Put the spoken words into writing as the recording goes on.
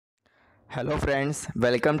Hello friends,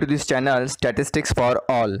 welcome to this channel Statistics for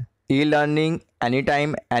All. E-learning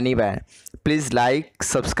anytime, anywhere. Please like,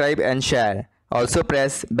 subscribe and share. Also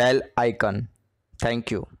press bell icon.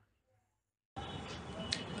 Thank you.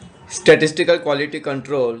 Statistical quality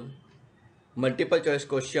control. Multiple choice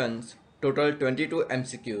questions. Total 22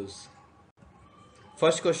 MCQs.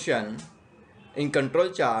 First question. In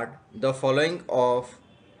control chart, the following of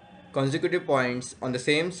consecutive points on the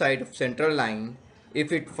same side of central line.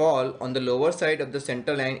 If it fall on the lower side of the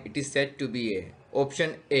central line, it is said to be a.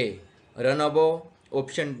 Option A, run above.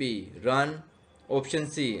 Option B, run. Option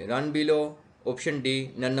C, run below. Option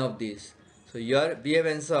D, none of these. So here we have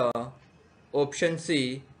answer option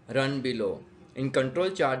C, run below. In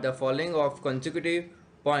control chart, the following of consecutive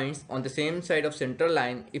points on the same side of central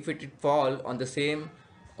line, if it fall on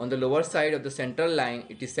the lower side of the central line,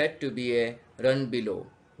 it is said to be a run below.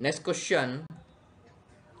 Next question.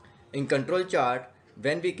 In control chart,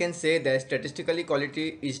 when we can say that statistically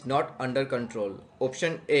quality is not under control.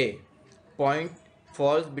 Option A, point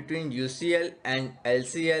falls between UCL and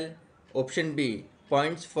LCL. Option B,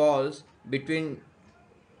 points falls between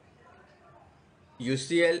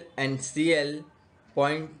UCL and CL.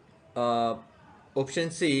 Point Option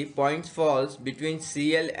C, points falls between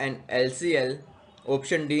CL and LCL.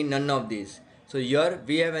 Option D, none of these. So here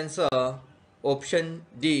we have answer option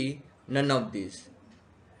D, none of these.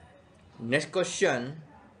 Next question.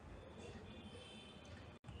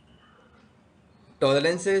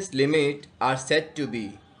 Tolerances limit are said to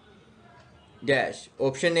be dash.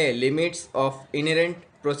 Option A, limits of inherent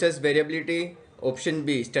process variability. Option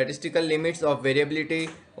B, statistical limits of variability.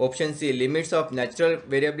 Option C, limits of natural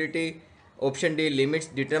variability. Option D, limits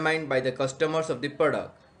determined by the customers of the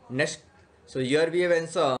product. Next, so here we have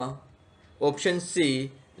answer option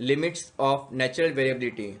C, limits of natural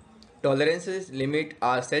variability. Tolerances limit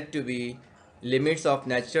are said to be limits of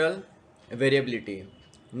natural variability.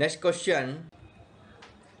 Next question.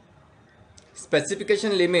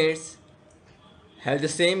 Specification limits have the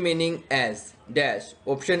same meaning as dash.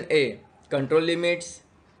 Option A, control limits.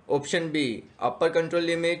 Option B, upper control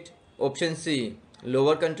limit. Option C,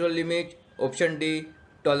 lower control limit. Option D,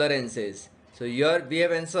 tolerances. So here we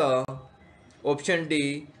have answer option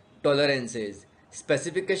D, tolerances.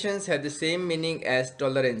 Specifications have the same meaning as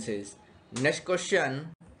tolerances. Next question.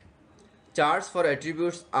 Charts for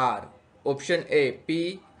attributes are option A,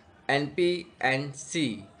 P, NP and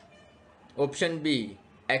C. Option B,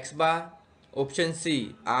 X bar. Option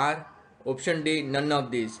C, R. Option D, none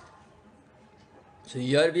of these. So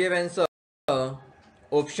here we have answer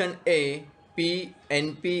option A, P,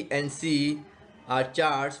 NP and C are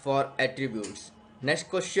charts for attributes. Next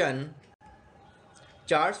question.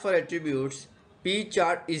 Charts for attributes. P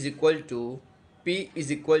chart is equal to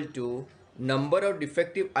number of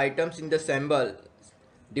defective items in the sample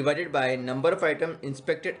divided by number of items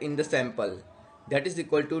inspected in the sample, that is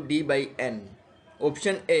equal to D by N.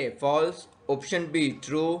 Option A, false. Option B,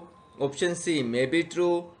 true. Option C, may be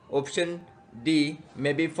true. Option D,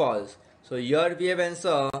 may be false. So here we have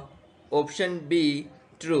answer option B,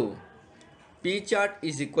 true. P chart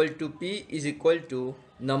is equal to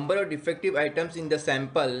number of defective items in the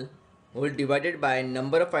sample whole divided by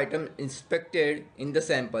number of items inspected in the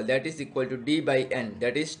sample, that is equal to D by N,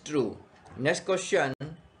 that is true. Next question.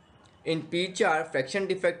 In P chart, fraction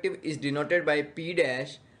defective is denoted by P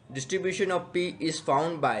dash. Distribution of P is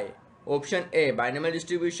found by option A, binomial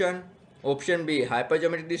distribution. Option B,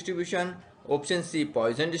 hypergeometric distribution. Option C,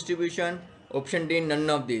 Poisson distribution. Option D, none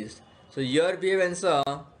of these. So here we have answer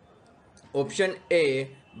option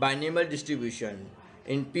A, binomial distribution.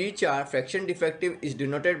 In P chart, fraction defective is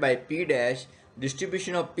denoted by P dash.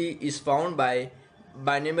 Distribution of P is found by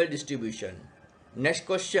binomial distribution. Next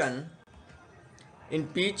question. In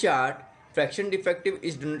P chart, fraction defective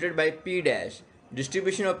is denoted by P dash.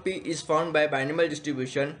 Distribution of P is found by binomial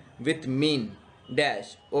distribution with mean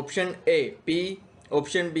dash. Option A, P.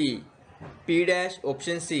 Option B, P dash.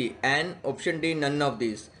 Option C, N. Option D, none of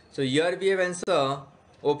these. So here we have answer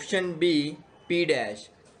option B, P dash.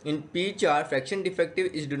 In P chart, fraction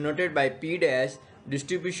defective is denoted by P dash.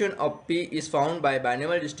 Distribution of P is found by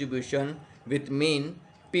binomial distribution with mean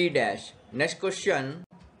P dash. Next question.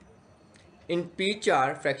 In P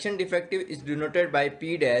chart, fraction defective is denoted by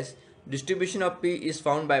P dash. Distribution of P is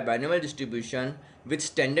found by binomial distribution with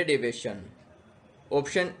standard deviation.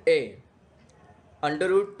 Option A, under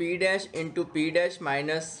root P dash into P dash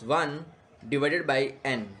minus 1 divided by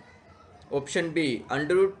N. Option B,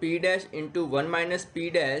 under root P dash into 1 minus P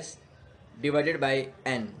dash divided by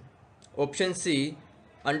N. Option C,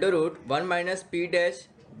 under root 1 minus P dash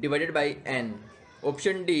divided by N.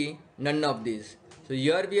 Option D, none of these. So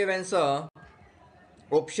here we have answer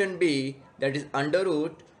Option B, that is under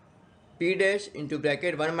root p dash into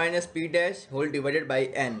bracket 1 minus p dash whole divided by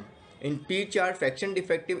n. In P chart, fraction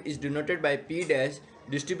defective is denoted by p dash.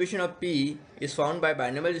 Distribution of p is found by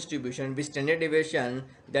binomial distribution with standard deviation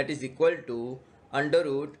that is equal to under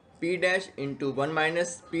root p dash into 1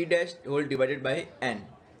 minus p dash whole divided by n.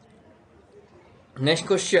 Next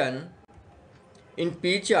question. In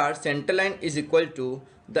P chart, center line is equal to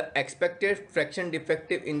the expected fraction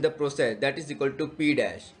defective in the process that is equal to P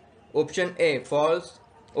dash. Option A false,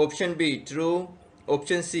 option B true,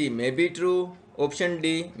 option C may be true, option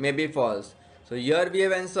D may be false. So here we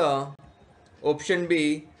have answer option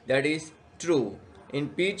B, that is true. In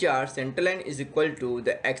P chart, center line is equal to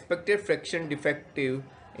the expected fraction defective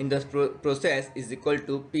in the process is equal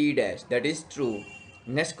to P dash, that is true.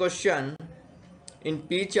 Next question. In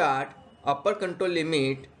P chart, upper control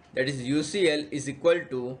limit, that is UCL, is equal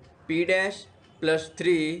to P dash plus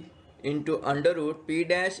 3 into under root P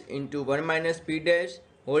dash into 1 minus P dash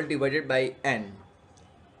whole divided by n.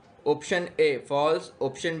 Option A false,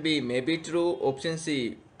 option B may be true, option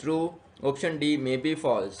C true, option D may be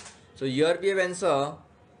false. So here we have answer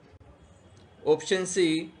option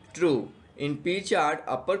C true. In P chart,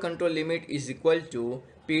 upper control limit is equal to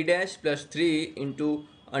P dash plus 3 into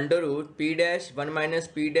under root P dash 1 minus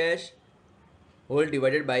P dash whole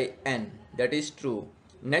divided by n. That is true.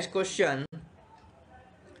 Next question.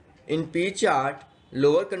 In P chart,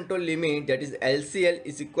 lower control limit, that is LCL,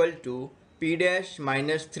 is equal to P dash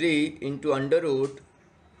minus 3 into under root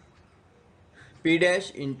P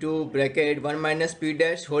dash into bracket 1 minus P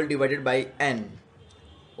dash whole divided by n.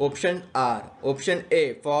 Options are option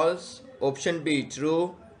A false, option B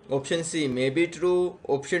true, option C may be true,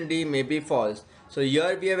 option D may be false. So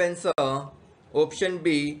here we have answer option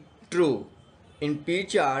B true. In P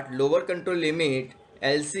chart, lower control limit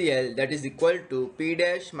LCL, that is equal to P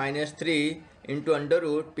dash minus 3 into under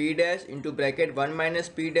root P dash into bracket 1 minus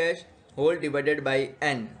P dash whole divided by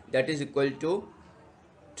n, that is equal to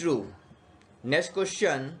true. Next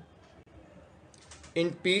question.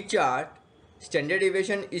 In P chart, standard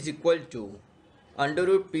deviation is equal to under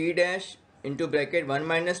root P dash into bracket 1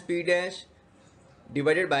 minus P dash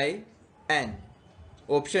divided by n.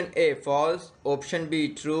 Option A false, option B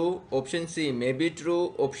true, option C may be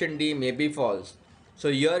true, option D may be false.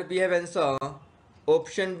 So here we have answer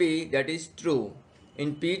option B, that is true.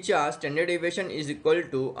 In P chart, standard deviation is equal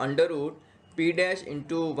to under root P dash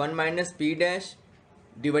into 1 minus P dash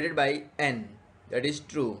divided by n, that is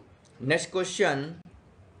true. Next question.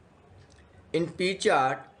 In P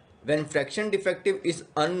chart, when fraction defective is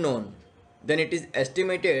unknown, then it is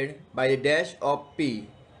estimated by the dash of P.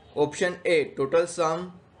 Option A total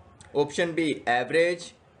sum, option B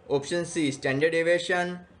average, option C standard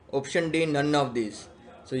deviation, option D none of these.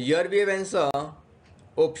 So here we have answer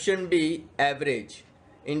option B average.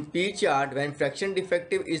 In P chart, when fraction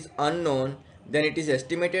defective is unknown, then it is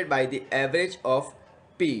estimated by the average of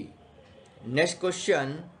P. Next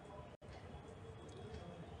question.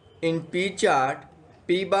 In P chart,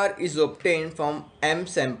 P bar is obtained from M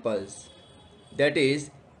samples. That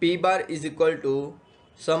is, P bar is equal to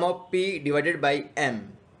sum of P divided by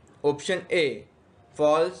M. Option A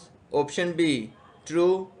false, option B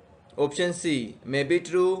true, option C may be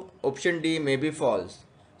true, option D may be false.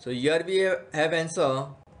 So here we have answer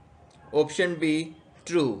option B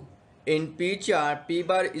true. In P chart, P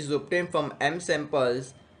bar is obtained from M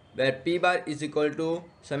samples, where P bar is equal to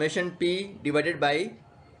summation P divided by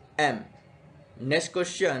M. Next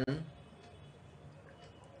question.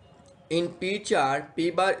 In P chart, P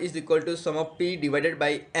bar is equal to sum of P divided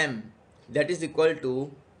by M, that is equal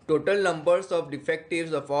to total numbers of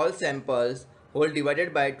defectives of all samples whole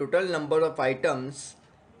divided by total number of items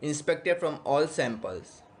inspected from all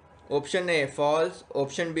samples. Option A false,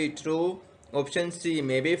 option B true, option C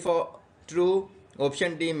may be true,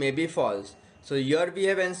 option D may be false. So here we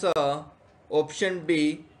have answer option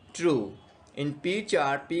B true. In P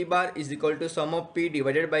chart, P bar is equal to sum of P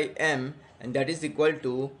divided by M, and that is equal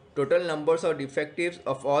to total numbers of defectives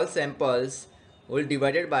of all samples whole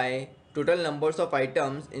divided by total numbers of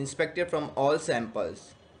items inspected from all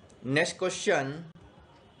samples. Next question.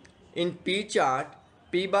 In P chart,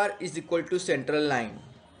 P bar is equal to central line.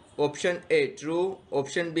 Option A true,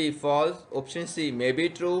 option B false, option C may be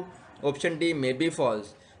true, option D may be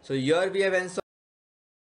false. So here we have answer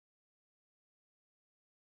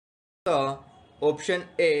option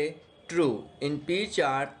A true. In P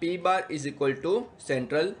chart, P bar is equal to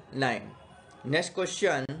central line. Next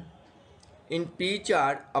question. In P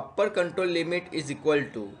chart, upper control limit is equal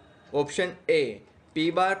to option A P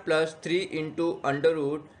bar plus 3 into under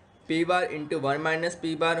root P bar into 1 minus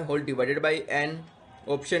P bar whole divided by n.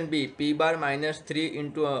 Option B, P bar minus 3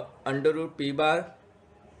 into under root P bar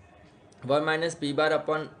 1 minus P bar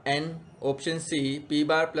upon N. Option C, P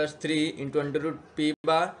bar plus 3 into under root P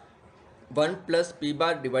bar 1 plus P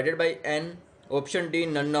bar divided by N. Option D,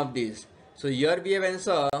 none of these. So here we have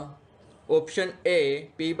answer option A,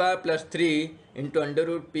 P bar plus 3 into under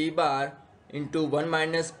root P bar into 1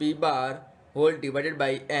 minus P bar whole divided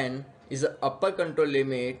by N is the upper control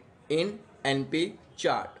limit in NP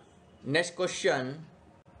chart. Next question.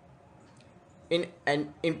 In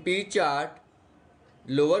P chart,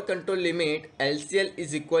 lower control limit LCL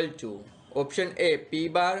is equal to option A, P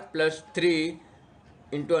bar plus 3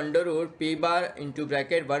 into under root P bar into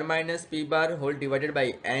bracket 1 minus P bar whole divided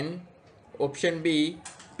by N. Option B,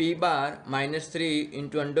 P bar minus 3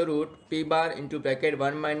 into under root P bar into bracket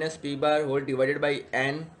 1 minus P bar whole divided by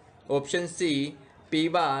N. Option C, P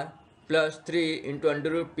bar plus 3 into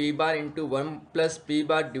under root P bar into 1 plus P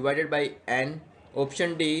bar divided by N.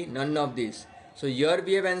 Option D, none of these. So here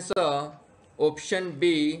we have answer option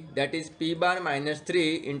B, that is P bar minus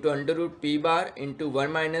 3 into under root P bar into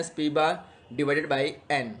 1 minus P bar divided by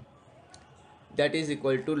N, that is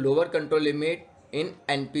equal to lower control limit in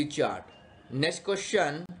NP chart. Next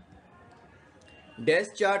question. Dash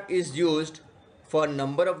chart is used for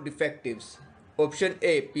number of defectives. Option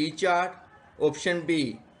A, P chart. Option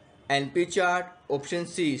B, NP chart. Option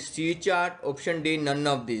C chart. Option D, none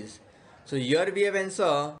of these. So here we have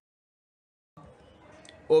answer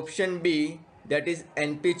option B, that is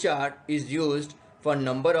NP chart is used for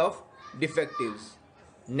number of defectives.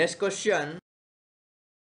 Next question.